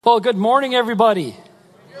Well, good morning, everybody.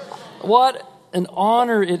 What an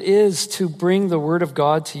honor it is to bring the Word of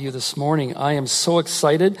God to you this morning. I am so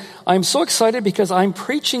excited. I'm so excited because I'm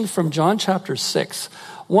preaching from John chapter 6,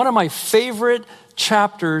 one of my favorite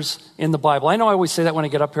chapters in the Bible. I know I always say that when I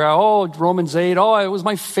get up here. Oh, Romans 8. Oh, it was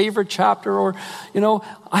my favorite chapter. Or,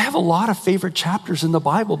 I have a lot of favorite chapters in the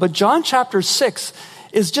Bible. But John chapter 6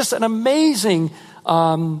 is just an amazing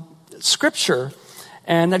scripture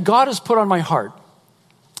and that God has put on my heart.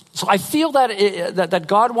 So I feel that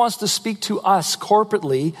God wants to speak to us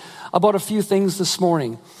corporately about a few things this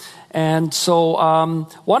morning. And so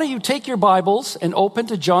why don't you take your Bibles and open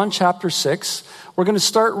to John chapter 6. We're going to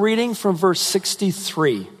start reading from verse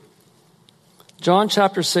 63. John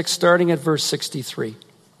chapter 6, starting at verse 63.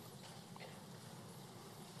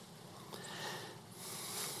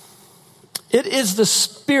 It is the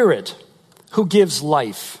Spirit who gives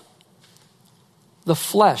life. The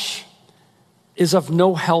flesh is of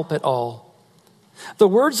no help at all. The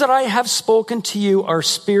words that I have spoken to you are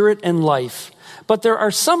spirit and life, but there are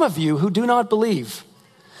some of you who do not believe.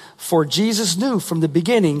 For Jesus knew from the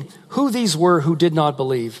beginning who these were who did not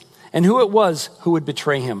believe, and who it was who would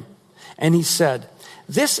betray him. And he said,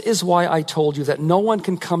 "This is why I told you that no one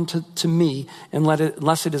can come to me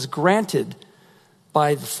unless it is granted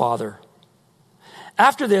by the Father."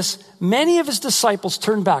 After this, many of his disciples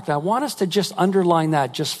turned back. Now, I want us to just underline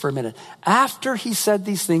that just for a minute. After he said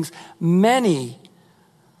these things, many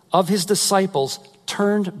of his disciples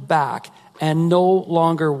turned back and no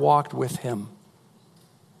longer walked with him.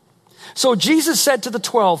 So Jesus said to the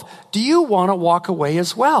 12, "Do you want to walk away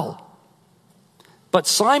as well?" But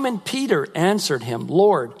Simon Peter answered him,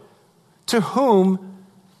 "Lord, to whom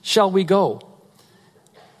shall we go?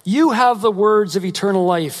 You have the words of eternal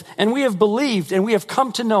life, and we have believed and we have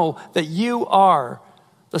come to know that you are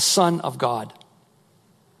the Son of God."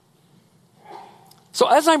 So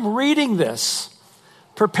as I'm reading this,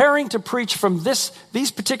 preparing to preach from these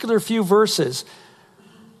particular few verses,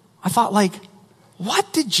 I thought,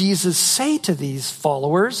 what did Jesus say to these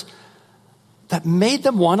followers that made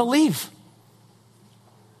them want to leave?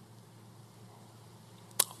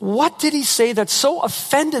 What did he say that so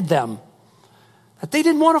offended them that they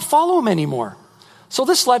didn't want to follow him anymore? So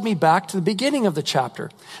this led me back to the beginning of the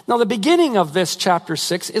chapter. Now, the beginning of this chapter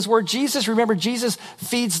 6 is where Jesus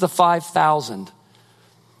feeds the 5,000.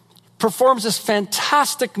 Performs this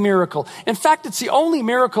fantastic miracle. In fact, it's the only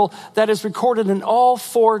miracle that is recorded in all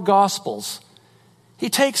four Gospels. He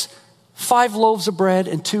takes 5 loaves of bread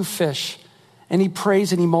and 2 fish, and he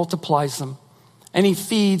prays and he multiplies them. And he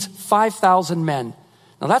feeds 5,000 men.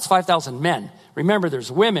 Now, that's 5,000 men. Remember, there's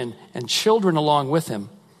women and children along with him.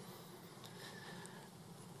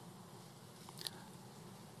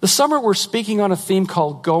 This summer, we're speaking on a theme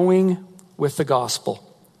called Going with the Gospel.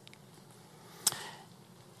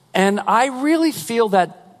 And I really feel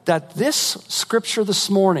that this scripture this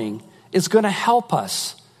morning is going to help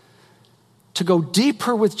us to go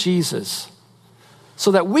deeper with Jesus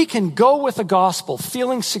so that we can go with the gospel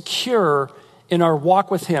feeling secure in our walk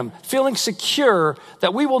with him, feeling secure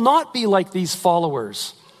that we will not be like these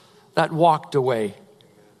followers that walked away.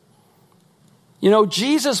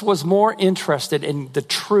 Jesus was more interested in the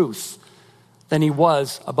truth than he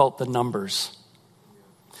was about the numbers.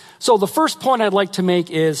 So the first point I'd like to make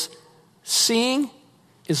is seeing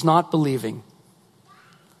is not believing.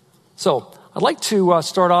 So I'd like to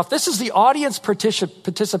start off. This is the audience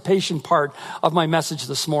participation part of my message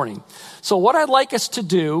this morning. So what I'd like us to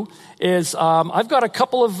do is I've got a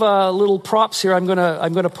couple of little props here I'm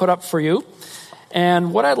gonna put up for you.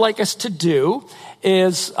 And what I'd like us to do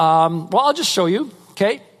is, I'll just show you,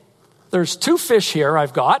 okay? There's 2 fish here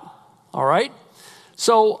I've got, all right?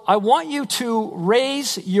 So I want you to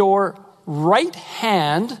raise your right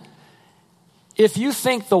hand if you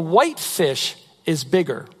think the white fish is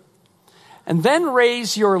bigger. And then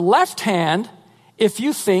raise your left hand if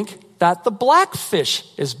you think that the black fish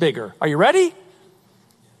is bigger. Are you ready?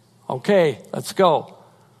 Okay, let's go.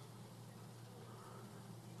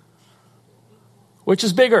 Which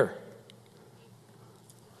is bigger?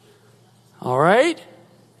 All right.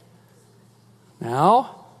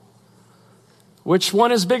 Now, which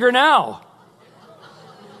one is bigger now?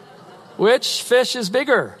 Which fish is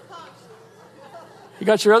bigger? You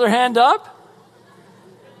got your other hand up?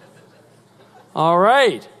 All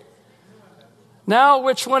right. Now,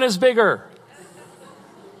 which one is bigger?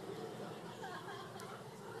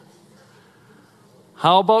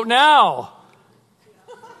 How about now?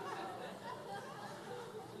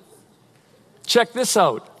 Check this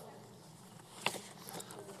out.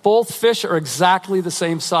 Both fish are exactly the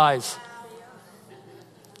same size.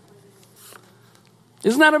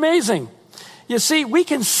 Isn't that amazing? You see, we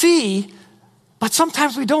can see, but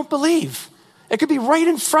sometimes we don't believe. It could be right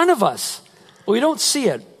in front of us, but we don't see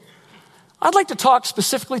it. I'd like to talk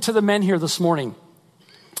specifically to the men here this morning.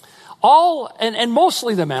 And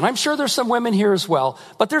mostly the men. I'm sure there's some women here as well,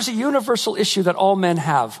 but there's a universal issue that all men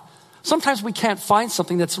have. Sometimes we can't find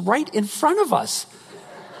something that's right in front of us.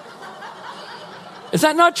 Is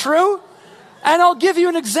that not true? And I'll give you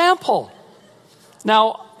an example.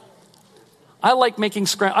 Now, I like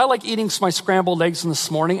eating my scrambled eggs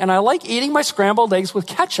this morning, and I like eating my scrambled eggs with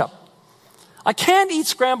ketchup. I can't eat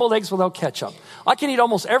scrambled eggs without ketchup. I can eat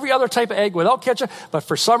almost every other type of egg without ketchup, but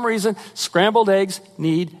for some reason, scrambled eggs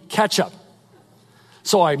need ketchup.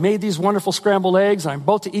 So I made these wonderful scrambled eggs, and I'm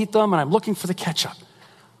about to eat them, and I'm looking for the ketchup.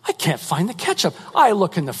 I can't find the ketchup. I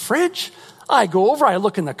look in the fridge. I go over, I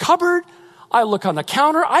look in the cupboard. I look on the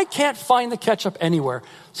counter. I can't find the ketchup anywhere.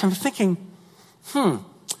 So I'm thinking,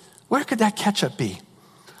 where could that ketchup be?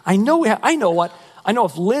 I know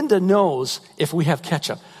if Linda knows if we have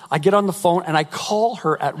ketchup. I get on the phone and I call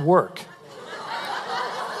her at work.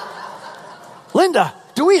 Linda,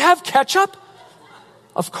 do we have ketchup?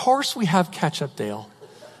 Of course we have ketchup, Dale.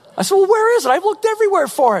 I said, well, where is it? I've looked everywhere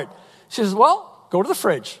for it. She says, well, go to the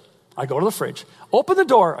fridge. I go to the fridge. Open the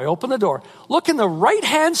door. I open the door. Look in the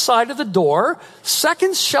right-hand side of the door,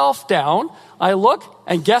 second shelf down. I look,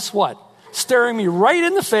 and guess what? Staring me right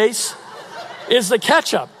in the face is the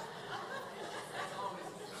ketchup.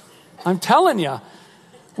 I'm telling you,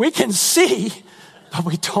 we can see, but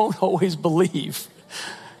we don't always believe.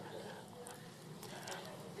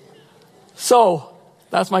 So,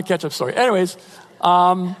 that's my ketchup story. Anyways,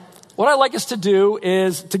 what I'd like us to do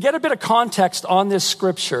is to get a bit of context on this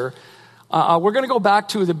scripture. We're going to go back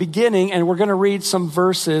to the beginning, and we're going to read some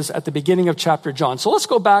verses at the beginning of chapter John. So let's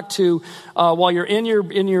go back to while you're in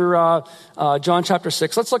your John chapter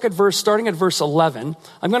 6. Let's look at starting at verse 11.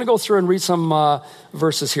 I'm going to go through and read some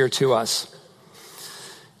verses here to us.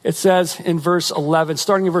 It says in verse 11,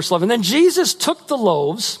 starting in verse 11, then Jesus took the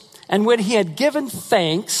loaves, and when he had given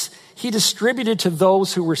thanks, he distributed to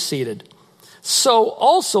those who were seated. So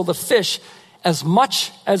also the fish, as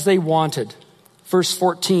much as they wanted. Verse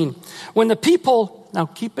 14, when the people, now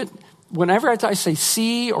keep it, whenever I say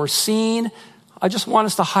see or seen, I just want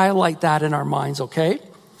us to highlight that in our minds, okay?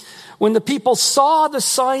 When the people saw the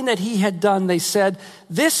sign that he had done, they said,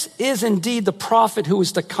 this is indeed the prophet who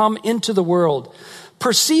is to come into the world.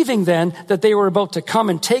 Perceiving then that they were about to come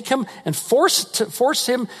and take him and force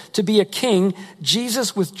him to be a king,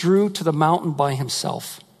 Jesus withdrew to the mountain by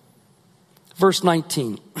himself. Verse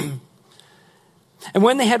 19. And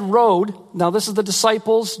when they had rowed, now this is the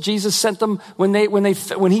disciples, Jesus sent them when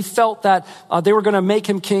he felt that they were going to make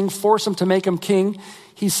him king, force him to make him king.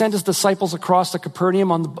 He sent his disciples across to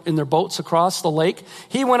Capernaum in their boats across the lake.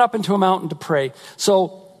 He went up into a mountain to pray.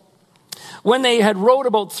 So when they had rowed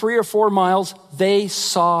about 3 or 4 miles, they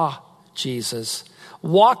saw Jesus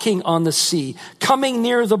walking on the sea, coming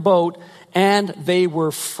near the boat, and they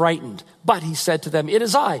were frightened. But he said to them, it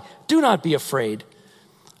is I, do not be afraid.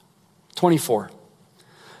 24.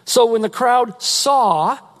 So when the crowd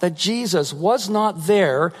saw that Jesus was not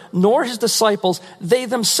there, nor his disciples, they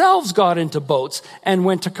themselves got into boats and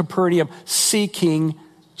went to Capernaum seeking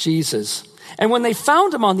Jesus. And when they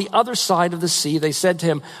found him on the other side of the sea, they said to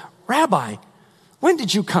him, Rabbi, when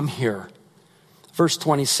did you come here? Verse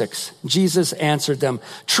 26, Jesus answered them,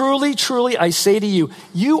 truly, truly, I say to you,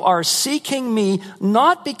 you are seeking me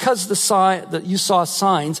not because that you saw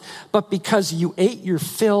signs, but because you ate your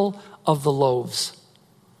fill of the loaves.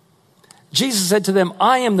 Jesus said to them,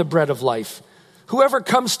 I am the bread of life. Whoever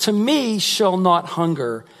comes to me shall not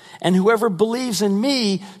hunger, and whoever believes in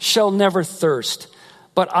me shall never thirst.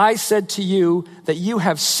 But I said to you that you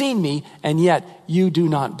have seen me, and yet you do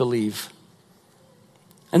not believe.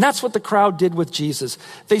 And that's what the crowd did with Jesus.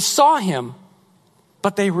 They saw him,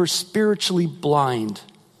 but they were spiritually blind.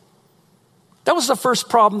 That was the first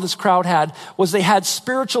problem this crowd had, was they had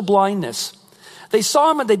spiritual blindness. They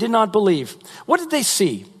saw him and they did not believe. What did they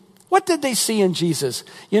see? What did they see in Jesus?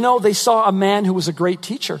 You know, they saw a man who was a great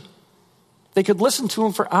teacher. They could listen to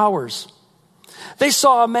him for hours. They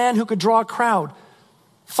saw a man who could draw a crowd,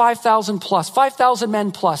 5,000 plus, 5,000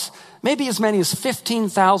 men plus, maybe as many as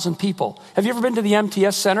 15,000 people. Have you ever been to the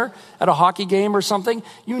MTS Center at a hockey game or something?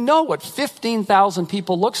 You know what 15,000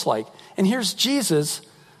 people looks like. And here's Jesus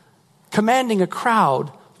commanding a crowd.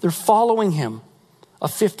 They're following him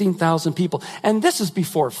of 15,000 people. And this is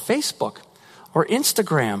before Facebook or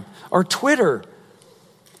Instagram or Twitter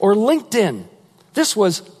or LinkedIn. This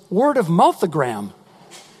was word of mouth-ogram.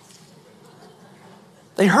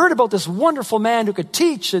 They heard about this wonderful man who could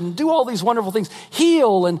teach and do all these wonderful things,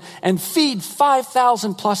 heal and feed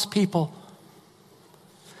 5,000 plus people.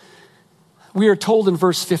 we are told in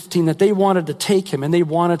verse 15 that they wanted to take him and they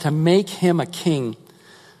wanted to make him a king.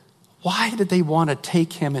 Why did they want to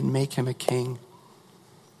take him and make him a king?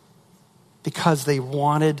 Because they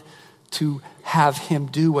wanted to have him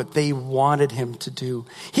do what they wanted him to do.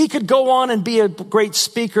 He could go on and be a great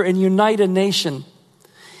speaker and unite a nation.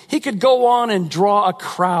 He could go on and draw a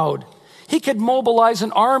crowd. He could mobilize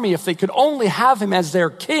an army if they could only have him as their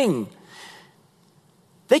king.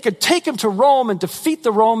 They could take him to Rome and defeat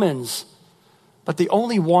the Romans, but they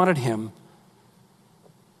only wanted him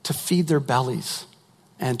to feed their bellies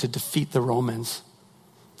and to defeat the Romans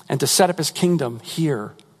and to set up his kingdom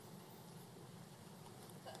here.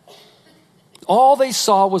 All they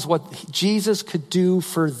saw was what Jesus could do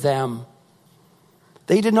for them.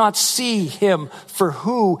 They did not see him for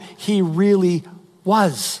who he really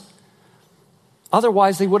was.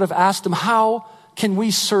 Otherwise, they would have asked him, how can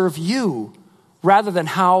we serve you? Rather than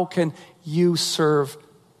how can you serve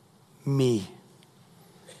me?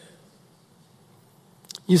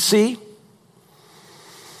 You see,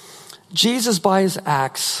 Jesus by his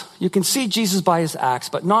acts, you can see Jesus by his acts,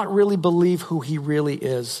 but not really believe who he really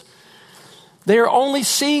is. They are only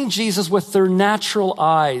seeing Jesus with their natural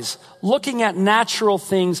eyes, looking at natural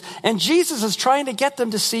things. And Jesus is trying to get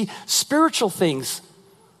them to see spiritual things.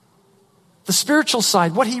 The spiritual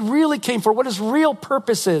side, what he really came for, what his real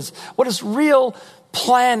purpose is, what his real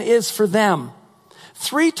plan is for them.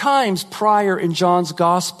 3 times prior in John's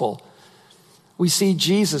gospel, we see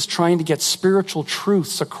Jesus trying to get spiritual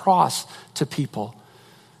truths across to people.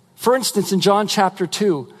 For instance, in John chapter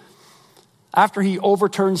 2, after he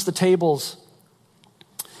overturns the tables,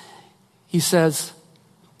 he says,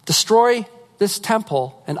 destroy this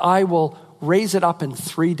temple and I will raise it up in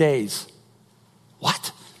 3 days.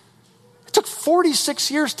 What? It took 46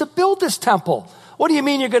 years to build this temple. What do you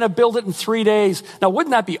mean you're going to build it in 3 days? Now,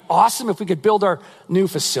 wouldn't that be awesome if we could build our new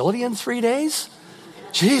facility in 3 days?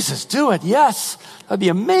 Jesus, do it. Yes, that'd be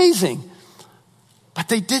amazing. But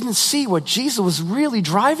they didn't see what Jesus was really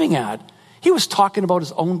driving at. He was talking about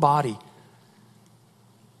his own body.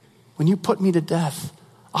 When you put me to death,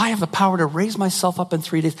 I have the power to raise myself up in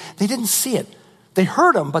 3 days. They didn't see it. They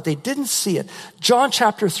heard him, but they didn't see it. John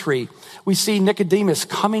chapter 3, we see Nicodemus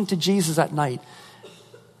coming to Jesus at night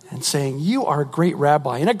and saying, you are a great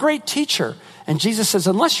rabbi and a great teacher. And Jesus says,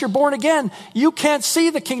 unless you're born again, you can't see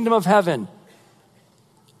the kingdom of heaven.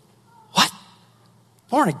 What?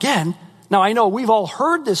 Born again? Now, I know we've all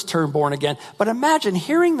heard this term born again, but imagine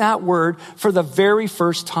hearing that word for the very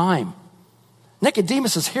first time.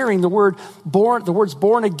 Nicodemus is hearing the words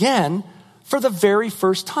born again for the very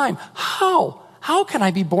first time. How? How can I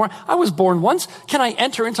be born? I was born once. Can I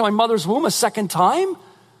enter into my mother's womb a second time?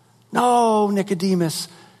 No, Nicodemus,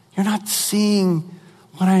 you're not seeing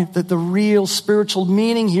the real spiritual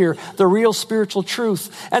meaning here, the real spiritual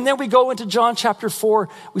truth. And then we go into John chapter 4.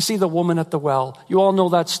 We see the woman at the well. You all know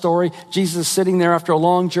that story. Jesus is sitting there after a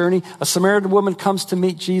long journey. A Samaritan woman comes to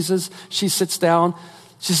meet Jesus. She sits down.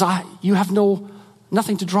 She says, you have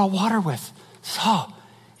nothing to draw water with. She says,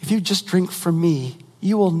 if you just drink from me,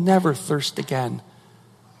 you will never thirst again.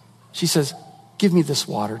 She says, give me this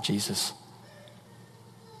water, Jesus.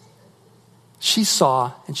 She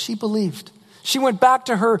saw and she believed. She went back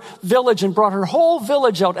to her village and brought her whole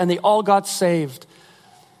village out and they all got saved.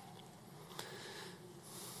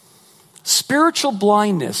 Spiritual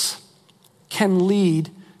blindness can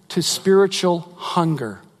lead to spiritual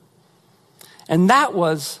hunger. And that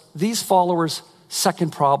was these followers'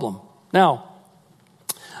 second problem. Now,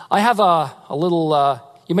 I have a little,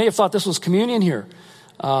 you may have thought this was communion here,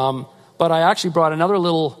 but I actually brought another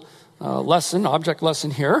little object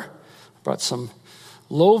lesson here. Brought some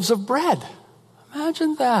loaves of bread.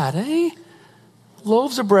 Imagine that, eh?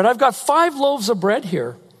 Loaves of bread. I've got 5 loaves of bread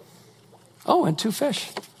here. Oh, and 2 fish.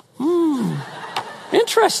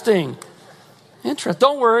 Interesting.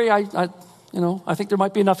 Don't worry, I think there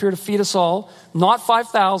might be enough here to feed us all. Not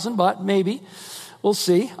 5,000, but maybe. We'll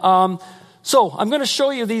see. So I'm going to show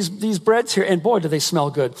you these breads here. And boy, do they smell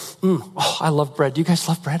good. Oh, I love bread. Do you guys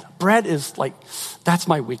love bread? Bread is that's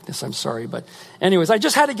my weakness. I'm sorry. But anyways, I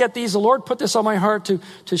just had to get these. The Lord put this on my heart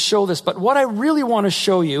to show this. But what I really want to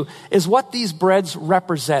show you is what these breads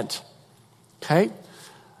represent. Okay?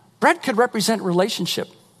 Bread could represent relationship.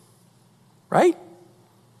 Right?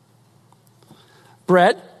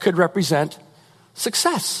 Bread could represent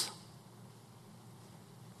success.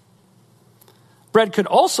 Bread could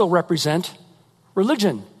also represent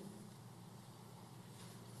religion.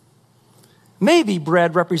 Maybe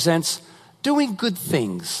bread represents doing good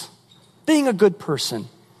things, being a good person.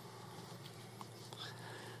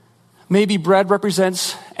 Maybe bread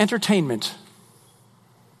represents entertainment.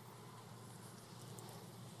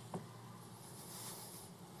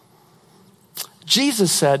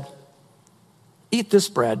 Jesus said, eat this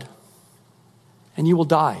bread and you will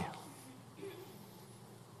die.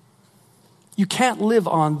 You can't live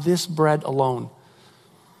on this bread alone,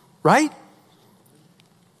 right?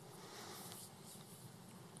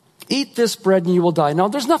 Eat this bread and you will die. Now,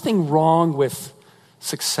 there's nothing wrong with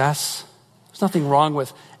success. There's nothing wrong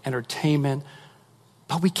with entertainment.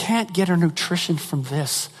 But we can't get our nutrition from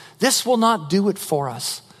this. This will not do it for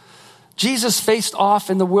us. Jesus faced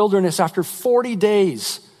off in the wilderness after 40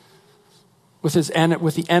 days with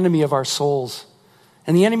the enemy of our souls.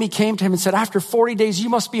 And the enemy came to him and said, after 40 days, you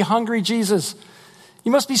must be hungry, Jesus.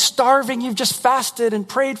 You must be starving. You've just fasted and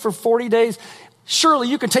prayed for 40 days. Surely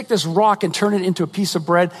you can take this rock and turn it into a piece of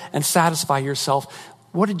bread and satisfy yourself.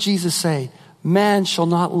 What did Jesus say? Man shall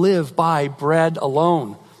not live by bread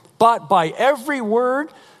alone, but by every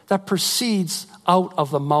word that proceeds out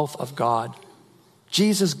of the mouth of God.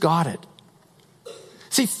 Jesus got it.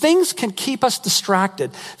 See, things can keep us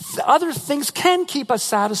distracted. Other things can keep us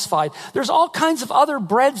satisfied. There's all kinds of other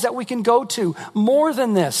breads that we can go to, more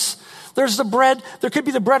than this. There could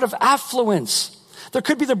be the bread of affluence. There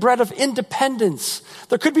could be the bread of independence.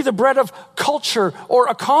 There could be the bread of culture or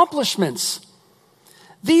accomplishments.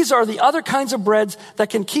 These are the other kinds of breads that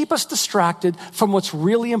can keep us distracted from what's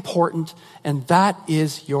really important, and that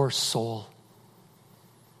is your soul.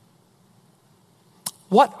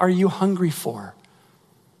 What are you hungry for?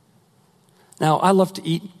 Now, I love to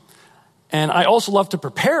eat, and I also love to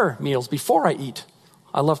prepare meals before I eat.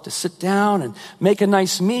 I love to sit down and make a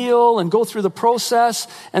nice meal and go through the process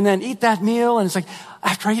and then eat that meal. And it's like,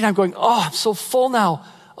 after I eat, I'm going, oh, I'm so full now.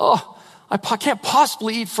 Oh, I can't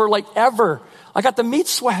possibly eat for like ever. I got the meat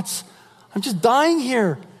sweats. I'm just dying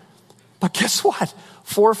here. But guess what?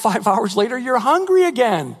 4 or 5 hours later, you're hungry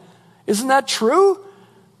again. Isn't that true?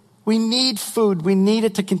 We need food. We need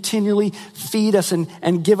it to continually feed us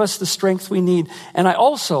and give us the strength we need. And I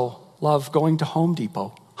also love going to Home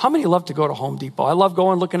Depot. How many love to go to Home Depot? I love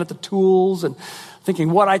going, looking at the tools and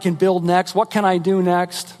thinking what I can build next. What can I do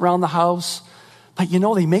next around the house? But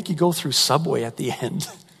they make you go through Subway at the end.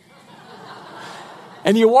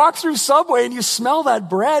 And you walk through Subway and you smell that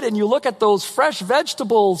bread and you look at those fresh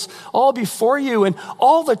vegetables all before you and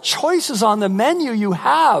all the choices on the menu you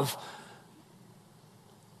have.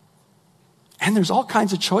 And there's all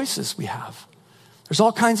kinds of choices we have. There's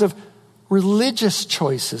all kinds of religious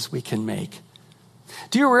choices we can make.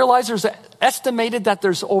 Do you realize there's estimated that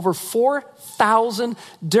there's over 4,000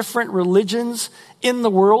 different religions in the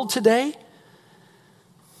world today?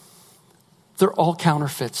 They're all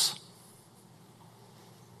counterfeits.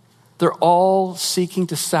 They're all seeking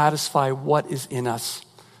to satisfy what is in us,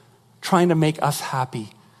 trying to make us happy.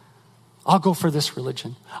 I'll go for this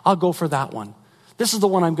religion. I'll go for that one. This is the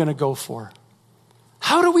one I'm going to go for.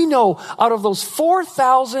 How do we know out of those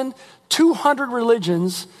 4,200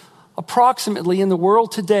 religions approximately in the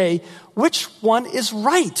world today, which one is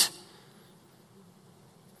right?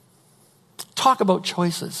 Talk about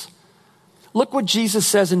choices. Look what Jesus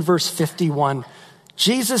says in verse 51.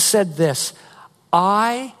 Jesus said this,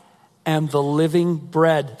 I am the living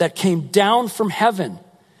bread that came down from heaven.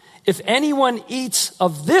 If anyone eats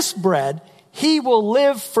of this bread, he will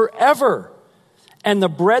live forever. And the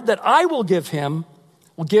bread that I will give him,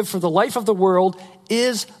 will give for the life of the world,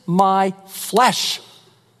 is my flesh.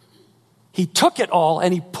 He took it all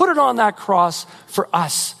and he put it on that cross for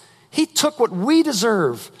us. He took what we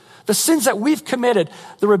deserve, the sins that we've committed,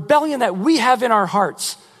 the rebellion that we have in our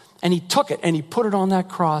hearts, and he took it and he put it on that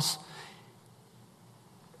cross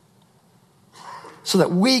so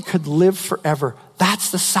that we could live forever.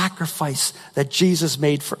 That's the sacrifice that Jesus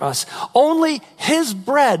made for us. Only his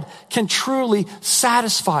bread can truly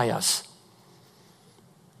satisfy us.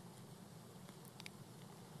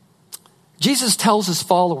 Jesus tells his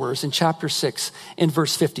followers in chapter 6 in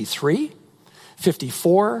verse 53,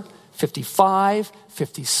 54, 55,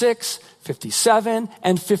 56, 57,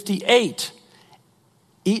 and 58,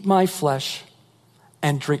 eat my flesh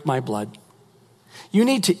and drink my blood. You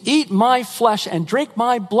need to eat my flesh and drink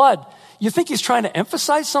my blood. You think he's trying to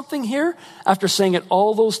emphasize something here after saying it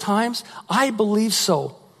all those times? I believe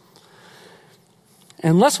so.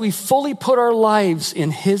 Unless we fully put our lives in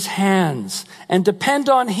his hands and depend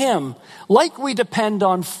on him like we depend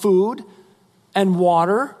on food and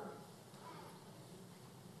water,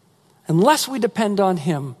 unless we depend on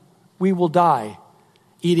him, we will die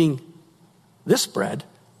eating this bread.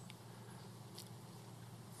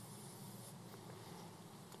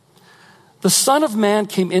 The Son of Man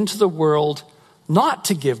came into the world not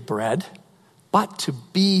to give bread, but to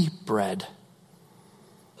be bread.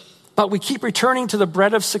 But we keep returning to the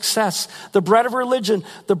bread of success, the bread of religion,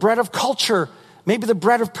 the bread of culture, maybe the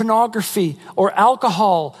bread of pornography or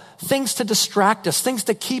alcohol, things to distract us, things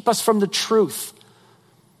to keep us from the truth.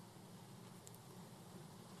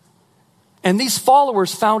 And these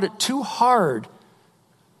followers found it too hard,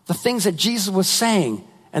 the things that Jesus was saying,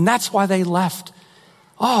 and that's why they left.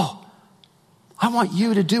 Oh, I want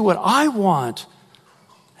you to do what I want.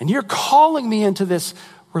 And you're calling me into this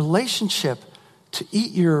relationship to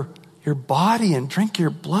eat your body and drink your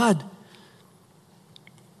blood.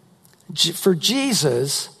 For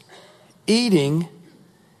Jesus, eating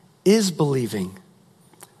is believing.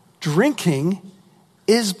 Drinking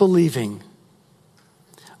is believing.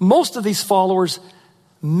 Most of these followers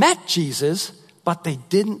met Jesus, but they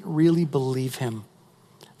didn't really believe him.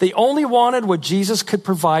 They only wanted what Jesus could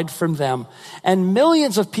provide from them. And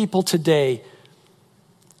millions of people today,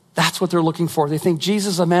 that's what they're looking for. They think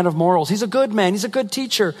Jesus is a man of morals. He's a good man. He's a good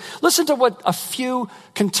teacher. Listen to what a few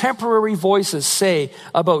contemporary voices say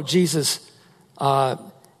about Jesus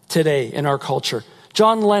today in our culture.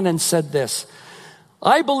 John Lennon said this: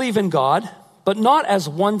 I believe in God, but not as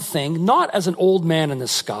one thing, not as an old man in the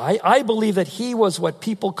sky. I believe that he was what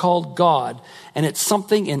people called God, and it's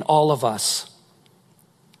something in all of us.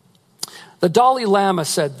 The Dalai Lama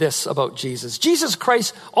said this about Jesus. Jesus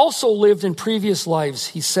Christ also lived in previous lives.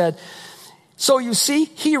 He said, so you see,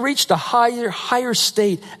 he reached a higher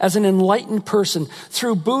state as an enlightened person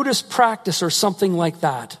through Buddhist practice or something like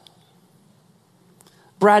that.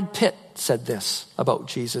 Brad Pitt said this about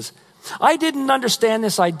Jesus. I didn't understand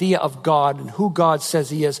this idea of God and who God says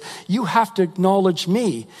he is. You have to acknowledge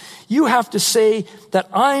me. You have to say that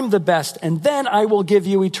I'm the best, and then I will give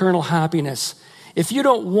you eternal happiness. If you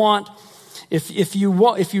don't,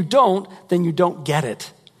 then you don't get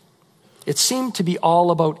it. It seemed to be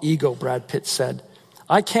all about ego, Brad Pitt said.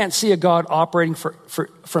 I can't see a God operating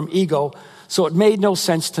from ego, so it made no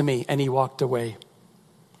sense to me, and he walked away.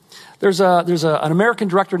 There's an American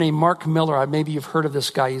director named Mark Miller. Maybe you've heard of this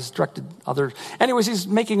guy. He's directed other. Anyways, he's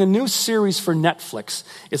making a new series for Netflix.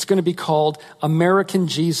 It's going to be called American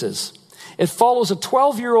Jesus. It follows a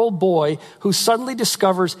 12-year-old boy who suddenly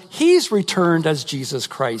discovers he's returned as Jesus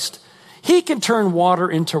Christ. He can turn water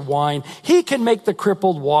into wine. He can make the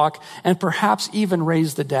crippled walk and perhaps even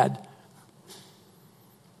raise the dead.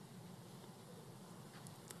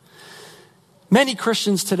 Many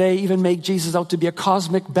Christians today even make Jesus out to be a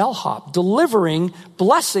cosmic bellhop, delivering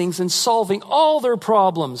blessings and solving all their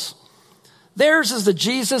problems. Theirs is the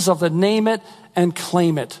Jesus of the name it and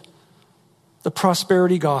claim it, the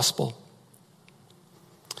prosperity gospel.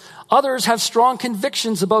 Others have strong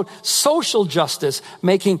convictions about social justice,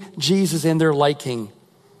 making Jesus in their liking.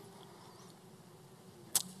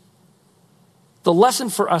 The lesson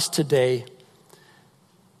for us today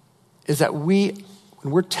is that when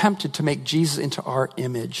we're tempted to make Jesus into our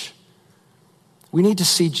image, we need to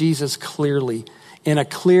see Jesus clearly, in a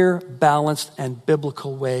clear, balanced, and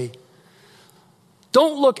biblical way.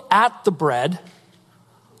 Don't look at the bread.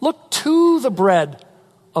 Look to the bread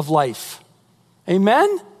of life.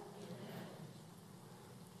 Amen?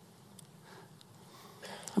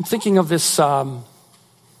 I'm thinking of this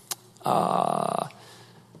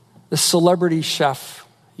celebrity chef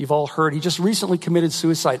you've all heard. He just recently committed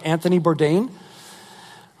suicide, Anthony Bourdain.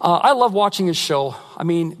 I love watching his show. I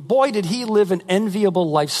mean, boy, did he live an enviable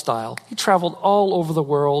lifestyle. He traveled all over the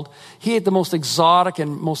world. He ate the most exotic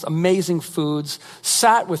and most amazing foods,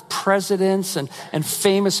 sat with presidents and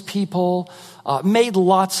famous people, made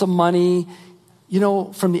lots of money. You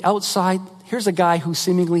know, from the outside, here's a guy who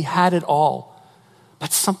seemingly had it all.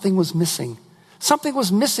 But something was missing. Something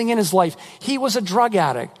was missing in his life. He was a drug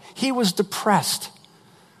addict. He was depressed.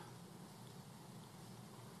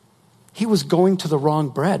 He was going to the wrong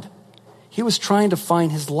bread. He was trying to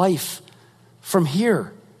find his life from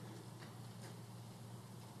here.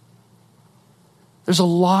 There's a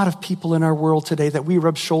lot of people in our world today that we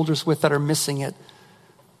rub shoulders with that are missing it.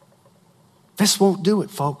 This won't do it,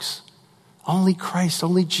 folks. Only Christ,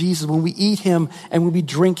 only Jesus. When we eat him and when we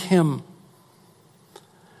drink him,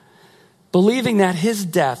 believing that his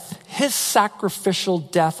death, his sacrificial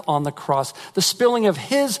death on the cross, the spilling of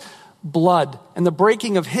his blood and the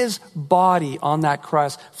breaking of his body on that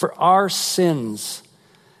cross for our sins,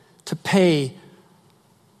 to pay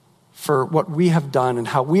for what we have done and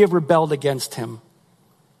how we have rebelled against him.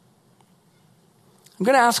 I'm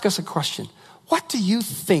going to ask us a question. What do you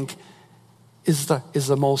think is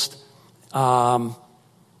the most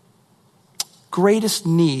greatest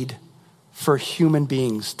need for human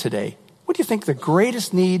beings today? What do you think the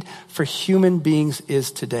greatest need for human beings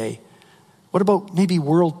is today? What about maybe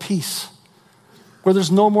world peace, where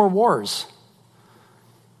there's no more wars?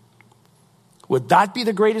 Would that be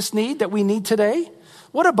the greatest need that we need today?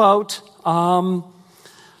 What about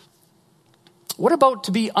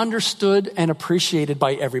to be understood and appreciated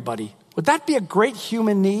by everybody? Would that be a great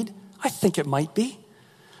human need? I think it might be.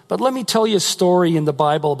 But let me tell you a story in the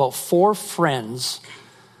Bible about 4 friends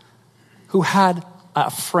who had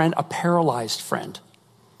a paralyzed friend.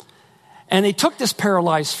 And they took this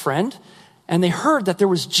paralyzed friend, and they heard that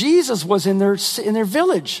Jesus was in their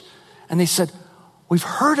village. And they said, we've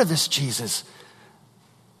heard of this Jesus.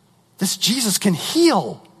 This Jesus can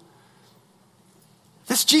heal.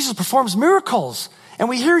 This Jesus performs miracles. And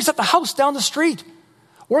we hear he's at the house down the street.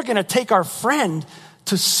 We're going to take our friend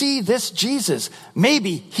to see this Jesus.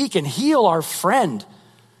 Maybe he can heal our friend.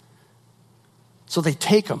 So they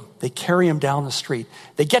take him. They carry him down the street.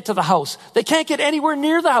 They get to the house. They can't get anywhere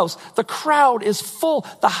near the house. The crowd is full.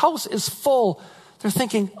 The house is full. They're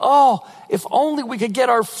thinking, oh, if only we could get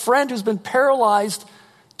our friend who's been paralyzed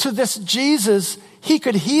to this Jesus, he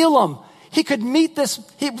could heal him. He could meet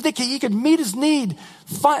he could meet his need,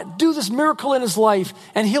 do this miracle in his life,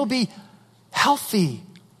 and he'll be healthy.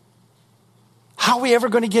 How are we ever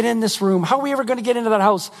going to get in this room? How are we ever going to get into that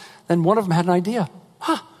house? Then one of them had an idea.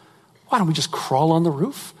 Why don't we just crawl on the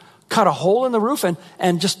roof, cut a hole in the roof,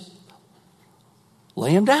 and just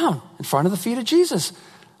lay him down in front of the feet of Jesus?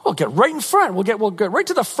 We'll get right in front. We'll get right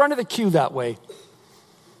to the front of the queue that way.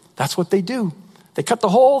 That's what they do. They cut the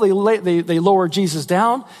hole. They lower Jesus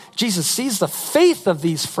down. Jesus sees the faith of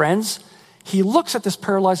these friends. He looks at this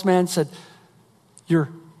paralyzed man and said, your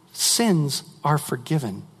sins are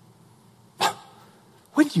forgiven.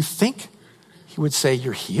 Wouldn't you think he would say,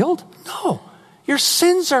 you're healed? No, your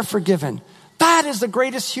sins are forgiven. That is the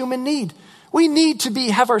greatest human need. We need to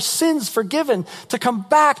have our sins forgiven, to come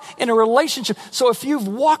back in a relationship. So if you've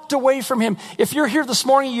walked away from him, if you're here this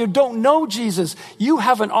morning, you don't know Jesus, you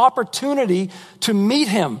have an opportunity to meet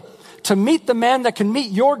him, to meet the man that can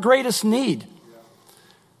meet your greatest need.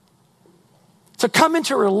 To come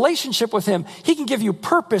into a relationship with him. He can give you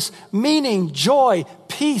purpose, meaning, joy,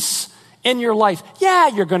 peace in your life. Yeah,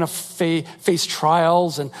 you're going to face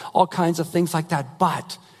trials and all kinds of things like that,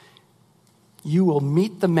 but you will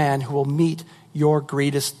meet the man who will meet your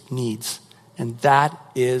greatest needs, and that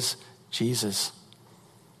is Jesus.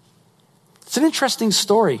 It's an interesting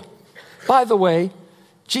story. By the way,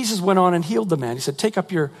 Jesus went on and healed the man. He said, take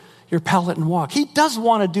up your pallet and walk. He does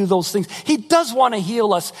want to do those things. He does want to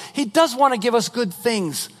heal us. He does want to give us good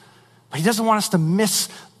things, but he doesn't want us to miss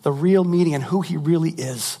the real meaning and who he really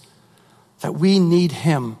is, that we need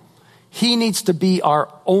him. He needs to be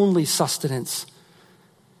our only sustenance.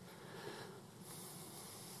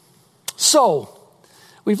 So,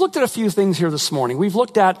 we've looked at a few things here this morning. We've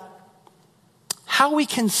looked at how we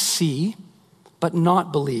can see but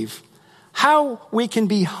not believe. How we can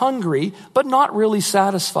be hungry but not really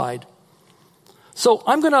satisfied. So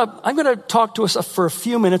I'm going to talk to us for a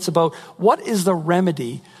few minutes about what is the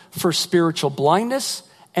remedy for spiritual blindness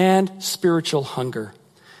and spiritual hunger.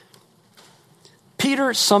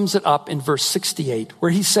 Peter sums it up in verse 68,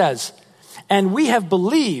 where he says, and we have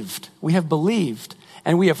believed,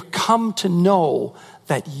 and we have come to know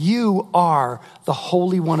that you are the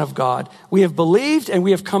Holy One of God. We have believed and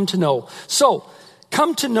we have come to know. So,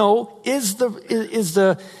 come to know is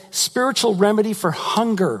the spiritual remedy for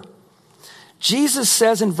hunger. Jesus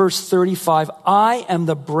says in verse 35, I am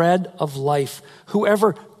the bread of life.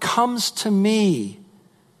 Whoever comes to me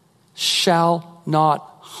shall not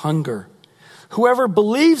hunger. Whoever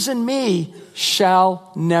believes in me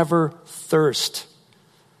shall never thirst.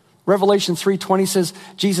 Revelation 3:20 says,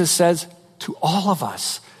 Jesus says to all of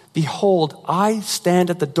us, behold, I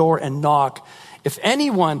stand at the door and knock. If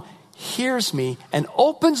anyone hears me and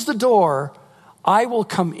opens the door, I will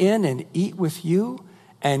come in and eat with you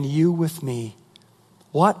and you with me.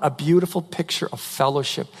 What a beautiful picture of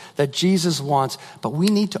fellowship that Jesus wants, but we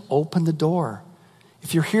need to open the door.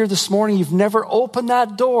 If you're here this morning, you've never opened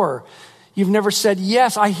that door. You've never said,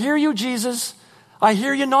 yes, I hear you, Jesus. I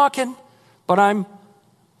hear you knocking, but I'm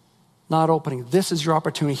not opening. This is your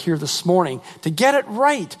opportunity here this morning to get it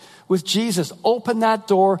right with Jesus. Open that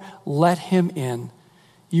door, let him in.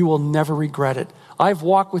 You will never regret it. I've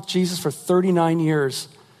walked with Jesus for 39 years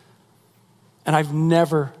and I've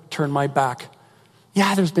never turned my back.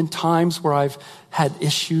 Yeah, there's been times where I've had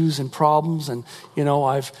issues and problems and,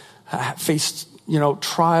 I've faced,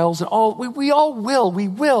 trials and all. We all will. We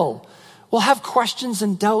will. We'll have questions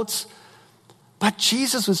and doubts, but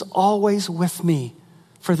Jesus was always with me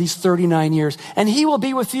for these 39 years. And he will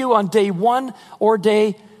be with you on day 1 or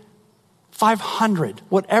day 500,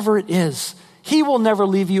 whatever it is. He will never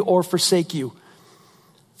leave you or forsake you.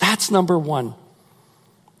 That's number 1.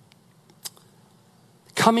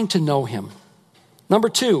 Coming to know him. Number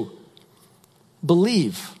 2,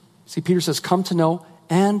 believe. See, Peter says, come to know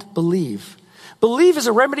and believe. Believe is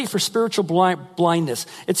a remedy for spiritual blindness.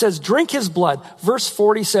 It says, drink his blood. Verse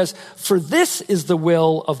 40 says, for this is the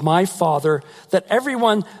will of my Father, that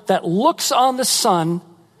everyone that looks on the Son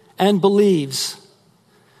and believes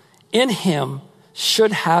in him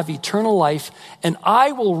should have eternal life, and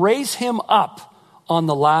I will raise him up on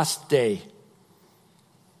the last day.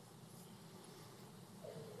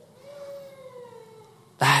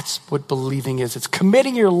 That's what believing is. It's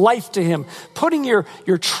committing your life to him, putting your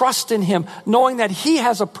trust in him, knowing that he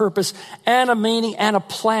has a purpose and a meaning and a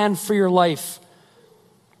plan for your life.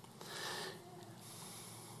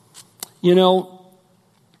 You know,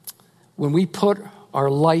 when we put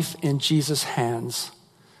our life in Jesus' hands,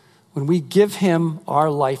 when we give him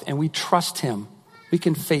our life and we trust him, we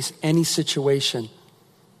can face any situation.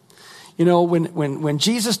 You know, when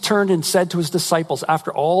Jesus turned and said to his disciples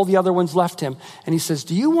after all the other ones left him, and he says,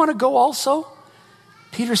 do you want to go also?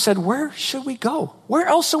 Peter said, where should we go? Where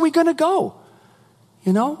else are we going to go?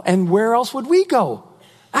 You know, and where else would we go?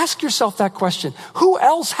 Ask yourself that question. Who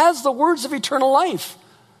else has the words of eternal life?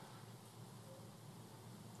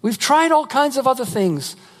 We've tried all kinds of other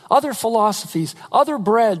things, other philosophies, other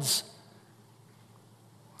breads.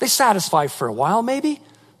 They satisfy for a while maybe,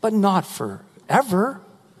 but not forever.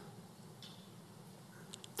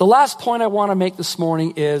 The last point I want to make this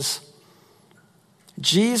morning is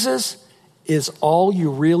Jesus is all you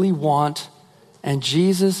really want, and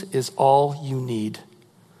Jesus is all you need.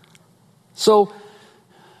 So,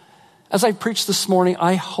 as I preach this morning,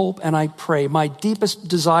 I hope and I pray, my deepest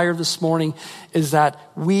desire this morning is that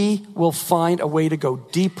we will find a way to go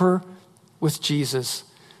deeper with Jesus.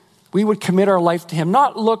 We would commit our life to him,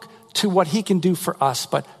 not look to what he can do for us,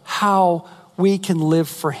 but how we can live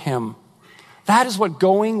for him. That is what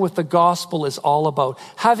going with the gospel is all about.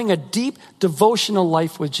 Having a deep devotional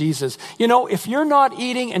life with Jesus. You know, if you're not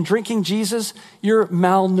eating and drinking Jesus, you're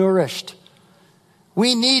malnourished.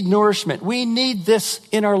 We need nourishment. We need this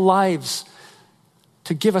in our lives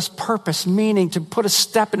to give us purpose, meaning, to put a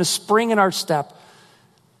step and a spring in our step,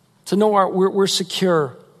 to know we're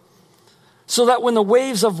secure. So that when the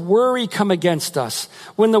waves of worry come against us,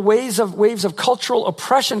 when the waves of cultural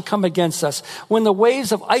oppression come against us, when the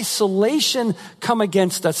waves of isolation come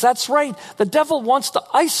against us, that's right, the devil wants to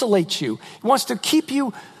isolate you. He wants to keep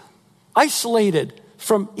you isolated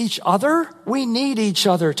from each other. We need each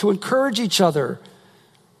other to encourage each other.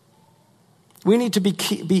 We need to be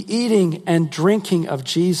eating and drinking of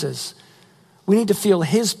Jesus. We need to feel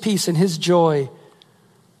his peace and his joy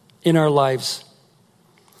in our lives.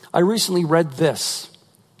 I recently read this.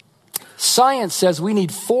 Science says we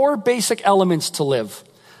need 4 basic elements to live,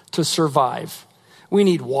 to survive. We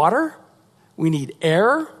need water, we need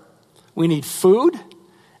air, we need food,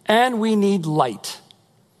 and we need light.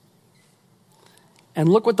 And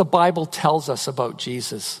look what the Bible tells us about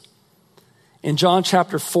Jesus. In John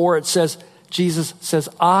chapter 4, it says, Jesus says,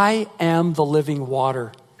 I am the living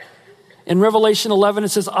water. In Revelation 11, it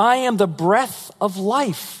says, I am the breath of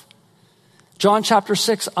life. John chapter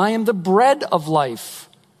 6, I am the bread of life.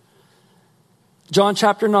 John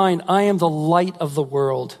chapter 9, I am the light of the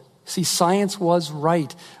world. See, science was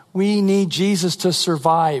right. We need Jesus to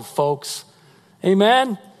survive, folks. Amen?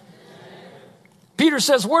 Amen. Peter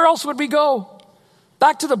says, where else would we go?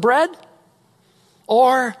 Back to the bread?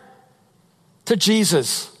 Or to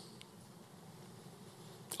Jesus?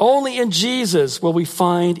 Only in Jesus will we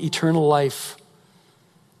find eternal life.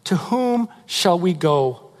 To whom shall we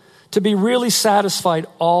go? To be really satisfied,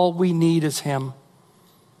 all we need is him.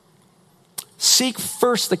 Seek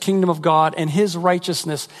first the kingdom of God and his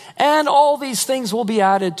righteousness, and all these things will be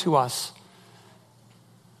added to us.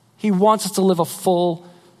 He wants us to live a full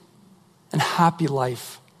and happy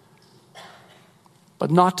life, but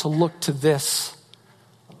not to look to this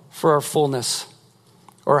for our fullness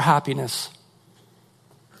or happiness,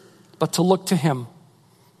 but to look to him.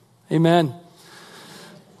 Amen.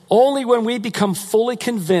 Only when we become fully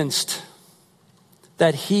convinced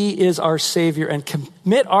that he is our Savior and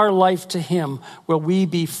commit our life to him will we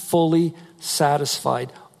be fully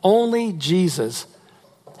satisfied. Only Jesus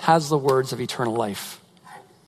has the words of eternal life.